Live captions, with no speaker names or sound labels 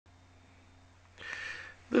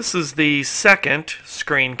This is the second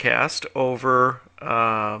screencast over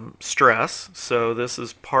stress. So this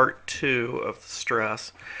is part two of the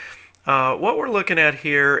stress. What we're looking at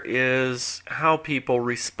here is how people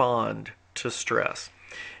respond to stress.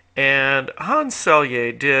 And Hans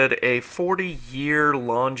Selye did a 40-year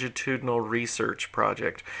longitudinal research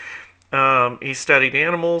project. He studied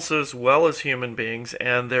animals as well as human beings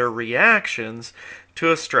and their reactions to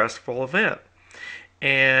a stressful event.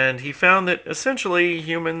 And he found that essentially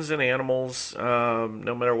humans and animals,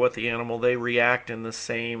 no matter what the animal, they react in the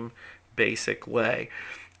same basic way.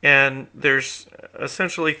 And there's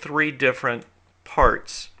essentially three different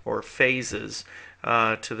parts or phases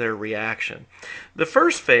to their reaction. The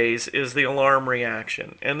first phase is the alarm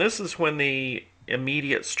reaction, and this is when the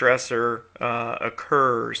immediate stressor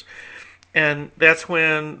occurs, and that's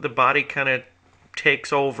when the body kind of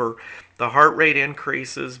takes over. The heart rate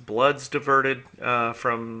increases, blood's diverted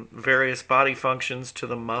from various body functions to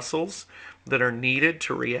the muscles that are needed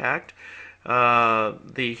to react.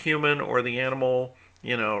 The human or the animal,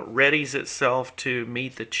 readies itself to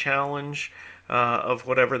meet the challenge of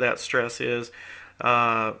whatever that stress is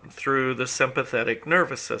through the sympathetic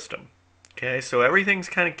nervous system. Okay, so everything's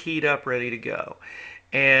kind of keyed up, ready to go.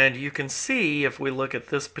 And you can see if we look at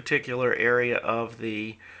this particular area of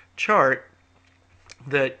the chart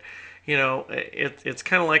that it's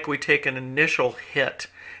kind of like we take an initial hit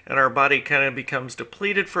and our body kind of becomes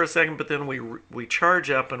depleted for a second, but then we charge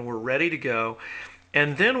up and we're ready to go,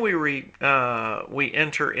 and then we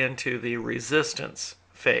enter into the resistance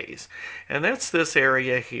phase, and that's this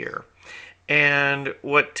area here. And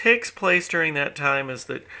what takes place during that time is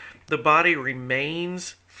that the body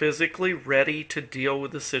remains physically ready to deal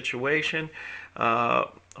with the situation.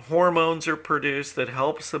 Hormones are produced that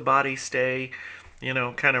helps the body stay,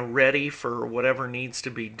 kind of ready for whatever needs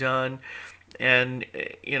to be done. And,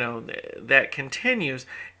 that continues.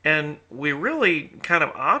 And we really kind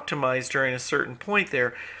of optimize during a certain point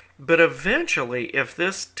there. But eventually, if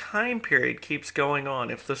this time period keeps going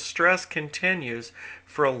on, if the stress continues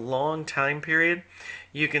for a long time period,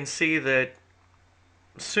 you can see that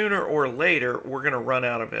sooner or later we're going to run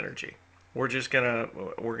out of energy. We're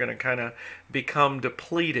going to kind of become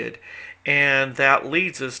depleted, and that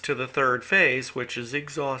leads us to the third phase, which is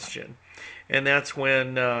exhaustion. And that's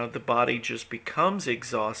when the body just becomes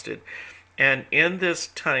exhausted. And in this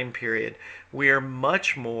time period, we are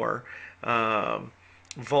much more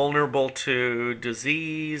vulnerable to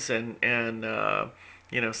disease and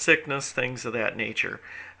sickness, things of that nature,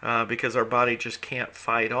 because our body just can't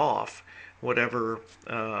fight off whatever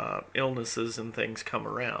illnesses and things come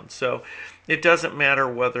around. So it doesn't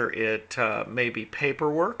matter whether it may be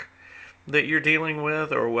paperwork that you're dealing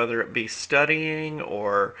with, or whether it be studying,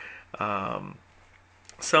 or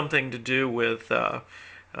something to do with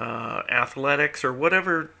athletics, or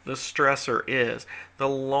whatever the stressor is. The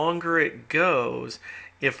longer it goes,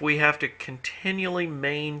 if we have to continually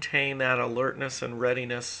maintain that alertness and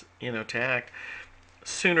readiness, to act,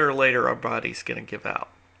 sooner or later our body's going to give out.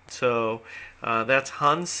 So that's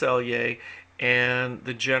Hans Selye and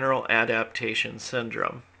the general adaptation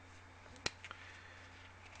syndrome.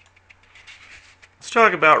 Let's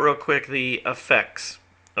talk about real quick the effects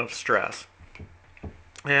of stress.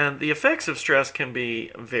 And the effects of stress can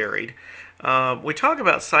be varied. We talk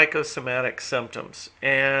about psychosomatic symptoms,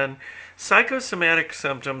 and psychosomatic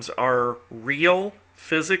symptoms are real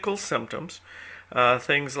physical symptoms.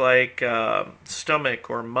 Things like stomach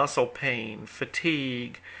or muscle pain,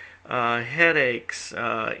 fatigue, headaches,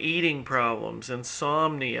 eating problems,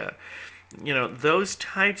 insomnia, those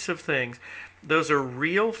types of things. Those are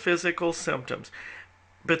real physical symptoms,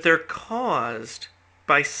 but they're caused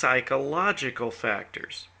by psychological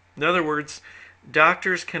factors. In other words,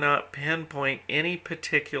 doctors cannot pinpoint any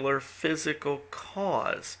particular physical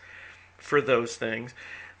cause for those things,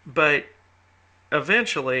 but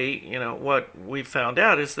eventually, what we found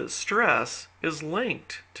out is that stress is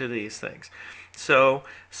linked to these things. So,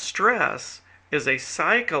 stress is a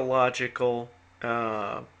psychological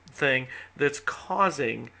thing that's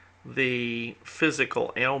causing the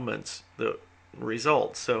physical ailments that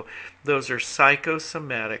result. So, those are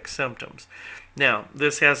psychosomatic symptoms. Now,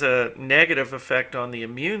 this has a negative effect on the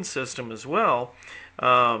immune system as well.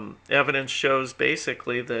 Evidence shows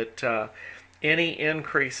basically that any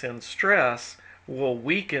increase in stress will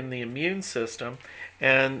weaken the immune system,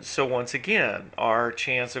 and so once again our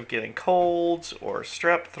chance of getting colds or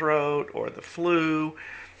strep throat or the flu,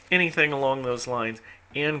 anything along those lines,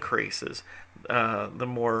 increases the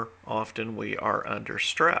more often we are under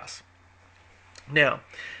stress. Now,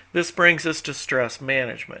 this brings us to stress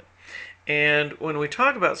management, And when we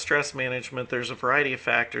talk about stress management, there's a variety of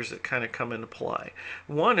factors that kind of come into play.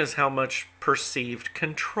 One is how much perceived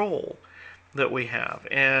control that we have.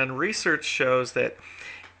 And research shows that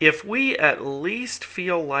if we at least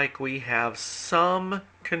feel like we have some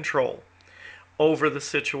control over the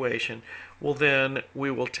situation, well, then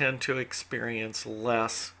we will tend to experience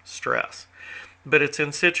less stress. But it's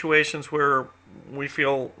in situations where we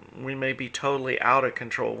feel we may be totally out of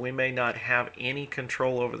control. We may not have any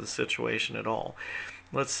control over the situation at all.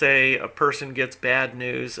 Let's say a person gets bad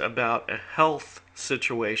news about a health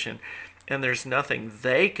situation and there's nothing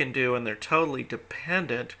they can do, and they're totally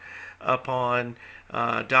dependent upon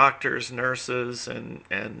doctors, nurses,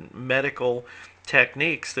 and medical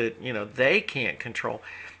techniques that they can't control.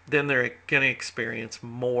 Then they're going to experience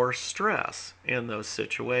more stress in those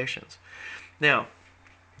situations. Now,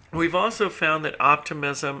 we've also found that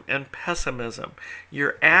optimism and pessimism,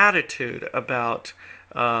 your attitude about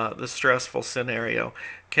the stressful scenario,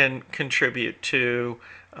 can contribute to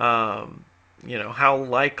how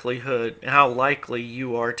likely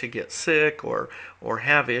you are to get sick or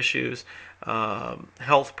have issues,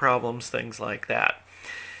 health problems, things like that.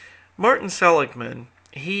 Martin Seligman,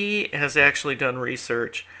 he has actually done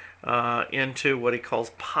research into what he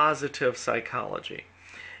calls positive psychology.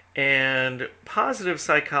 And positive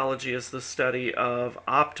psychology is the study of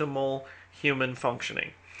optimal human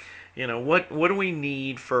functioning. What do we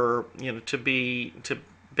need for to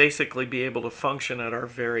basically be able to function at our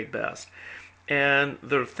very best? And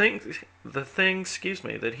the things,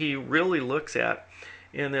 that he really looks at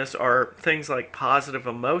in this are things like positive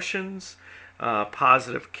emotions,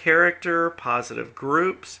 positive character, positive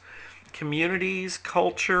groups, communities,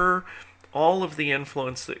 culture, all of the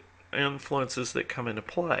influences that come into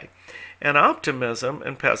play. And optimism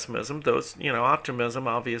and pessimism, optimism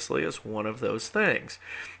obviously is one of those things.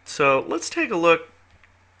 So let's take a look.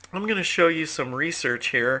 I'm going to show you some research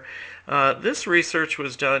here. This research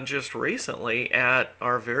was done just recently at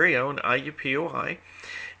our very own IUPUI,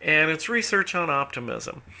 and it's research on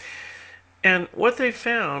optimism. And what they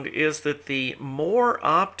found is that the more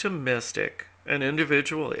optimistic an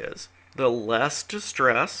individual is, the less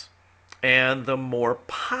distress and the more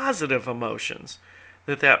positive emotions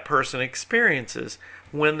that person experiences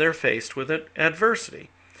when they're faced with adversity.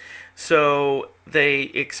 So they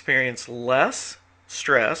experience less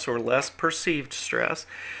stress or less perceived stress.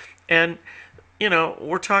 And,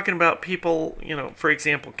 we're talking about people, for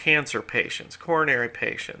example, cancer patients, coronary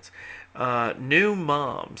patients, new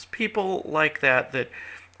moms, people like that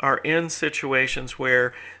are in situations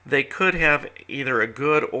where they could have either a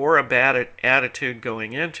good or a bad attitude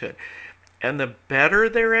going into it. And the better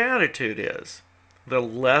their attitude is, the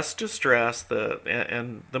less distress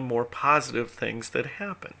and the more positive things that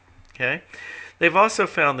happen. Okay? They've also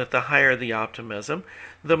found that the higher the optimism,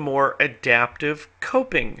 the more adaptive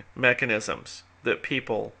coping mechanisms that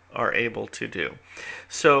people are able to do.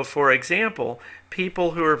 So, for example,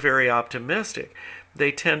 people who are very optimistic,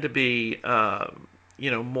 they tend to be,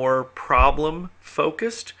 more problem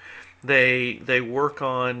focused. They work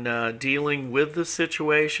on dealing with the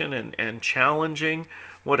situation and challenging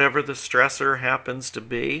whatever the stressor happens to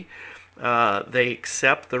be. They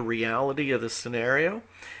accept the reality of the scenario,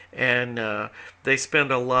 and they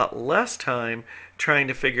spend a lot less time trying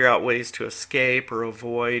to figure out ways to escape or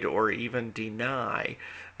avoid or even deny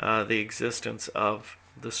the existence of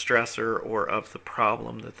the stressor or of the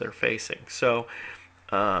problem that they're facing. So,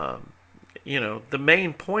 the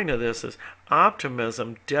main point of this is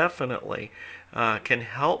optimism definitely can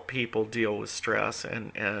help people deal with stress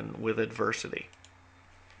and with adversity.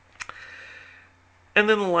 And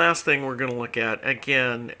then the last thing we're going to look at,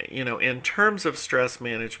 again, in terms of stress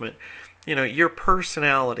management, your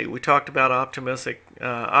personality. We talked about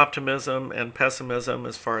optimism and pessimism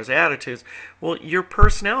as far as attitudes. Well, your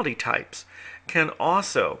personality types can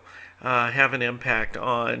also have an impact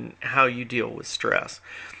on how you deal with stress.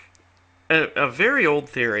 A very old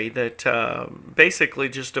theory that basically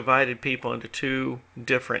just divided people into two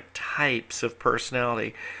different types of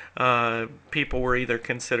personality. People were either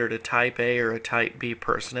considered a type A or a type B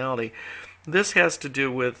personality. This has to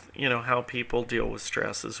do with how people deal with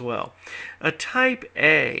stress as well. A type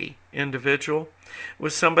A individual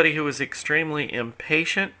was somebody who was extremely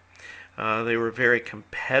impatient. They were very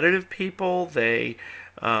competitive people. They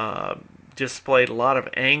displayed a lot of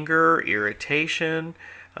anger, irritation.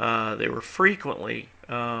 They were frequently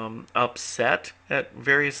upset at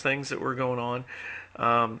various things that were going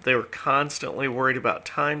on. They were constantly worried about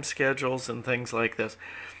time schedules and things like this.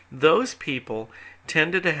 Those people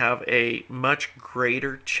tended to have a much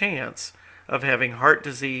greater chance of having heart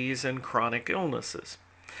disease and chronic illnesses.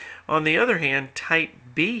 On the other hand, type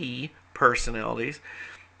B personalities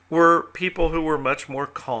were people who were much more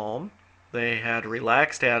calm. They had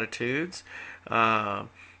relaxed attitudes. Uh,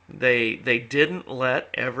 they didn't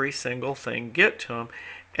let every single thing get to them,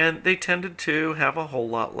 and they tended to have a whole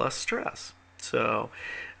lot less stress. So,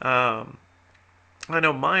 um, I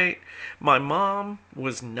know my mom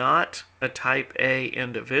was not a type A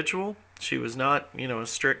individual. She was not, a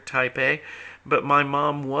strict type A, but my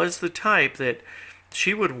mom was the type that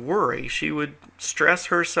she would worry, she would stress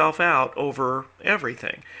herself out over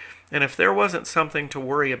everything. And if there wasn't something to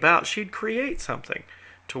worry about, she'd create something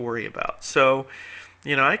to worry about. So,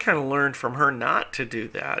 I kind of learned from her not to do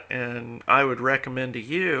that. And I would recommend to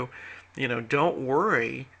you, don't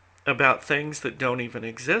worry about things that don't even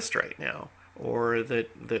exist right now or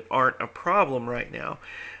that aren't a problem right now.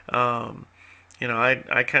 Um,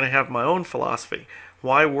 I kind of have my own philosophy.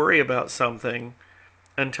 Why worry about something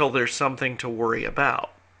until there's something to worry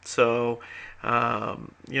about? So, a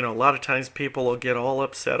lot of times people will get all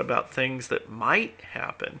upset about things that might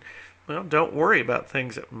happen. Well, don't worry about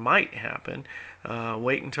things that might happen.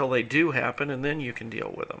 Wait until they do happen, and then you can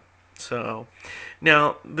deal with them. So,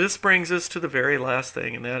 now this brings us to the very last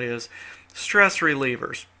thing, and that is stress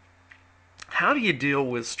relievers. How do you deal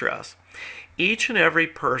with stress? Each and every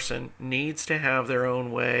person needs to have their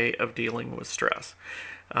own way of dealing with stress,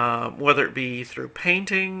 whether it be through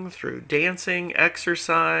painting, through dancing,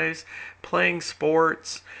 exercise, playing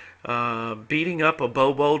sports, beating up a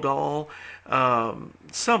Bobo doll,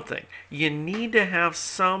 something. You need to have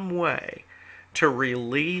some way to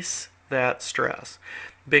release that stress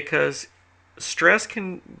because stress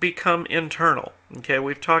can become internal. Okay,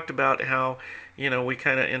 we've talked about how, we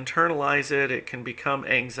kind of internalize it, it can become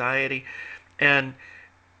anxiety, and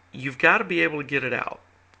you've got to be able to get it out.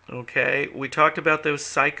 Okay, we talked about those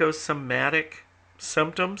psychosomatic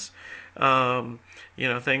symptoms,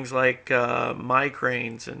 things like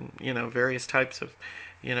migraines and, various types of,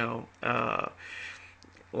 you know, uh,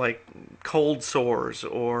 like cold sores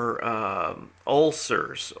or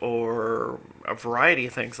ulcers or a variety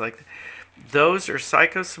of things like that. Those are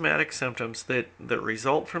psychosomatic symptoms that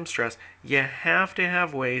result from stress. You have to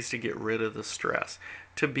have ways to get rid of the stress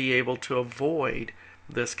to be able to avoid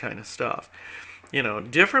this kind of stuff.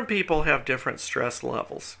 Different people have different stress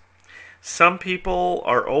levels. Some people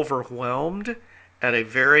are overwhelmed at a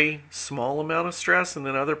very small amount of stress, and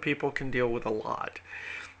then other people can deal with a lot.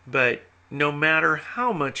 But no matter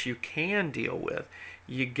how much you can deal with,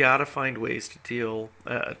 you got to find ways to deal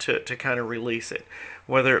to kind of release it,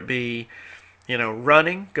 whether it be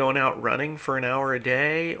running, going out running for an hour a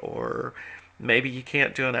day, or maybe you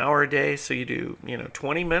can't do an hour a day, so you do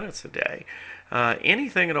 20 minutes a day,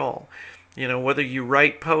 anything at all. Whether you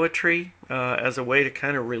write poetry as a way to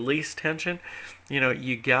kind of release tension,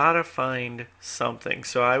 you gotta find something.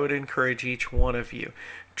 So I would encourage each one of you,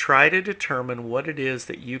 try to determine what it is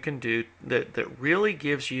that you can do that really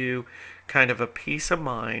gives you kind of a peace of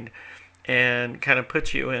mind and kind of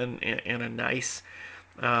puts you in a nice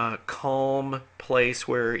calm place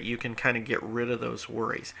where you can kind of get rid of those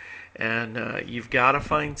worries. And you've got to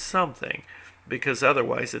find something because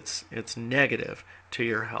otherwise it's negative to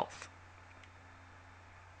your health.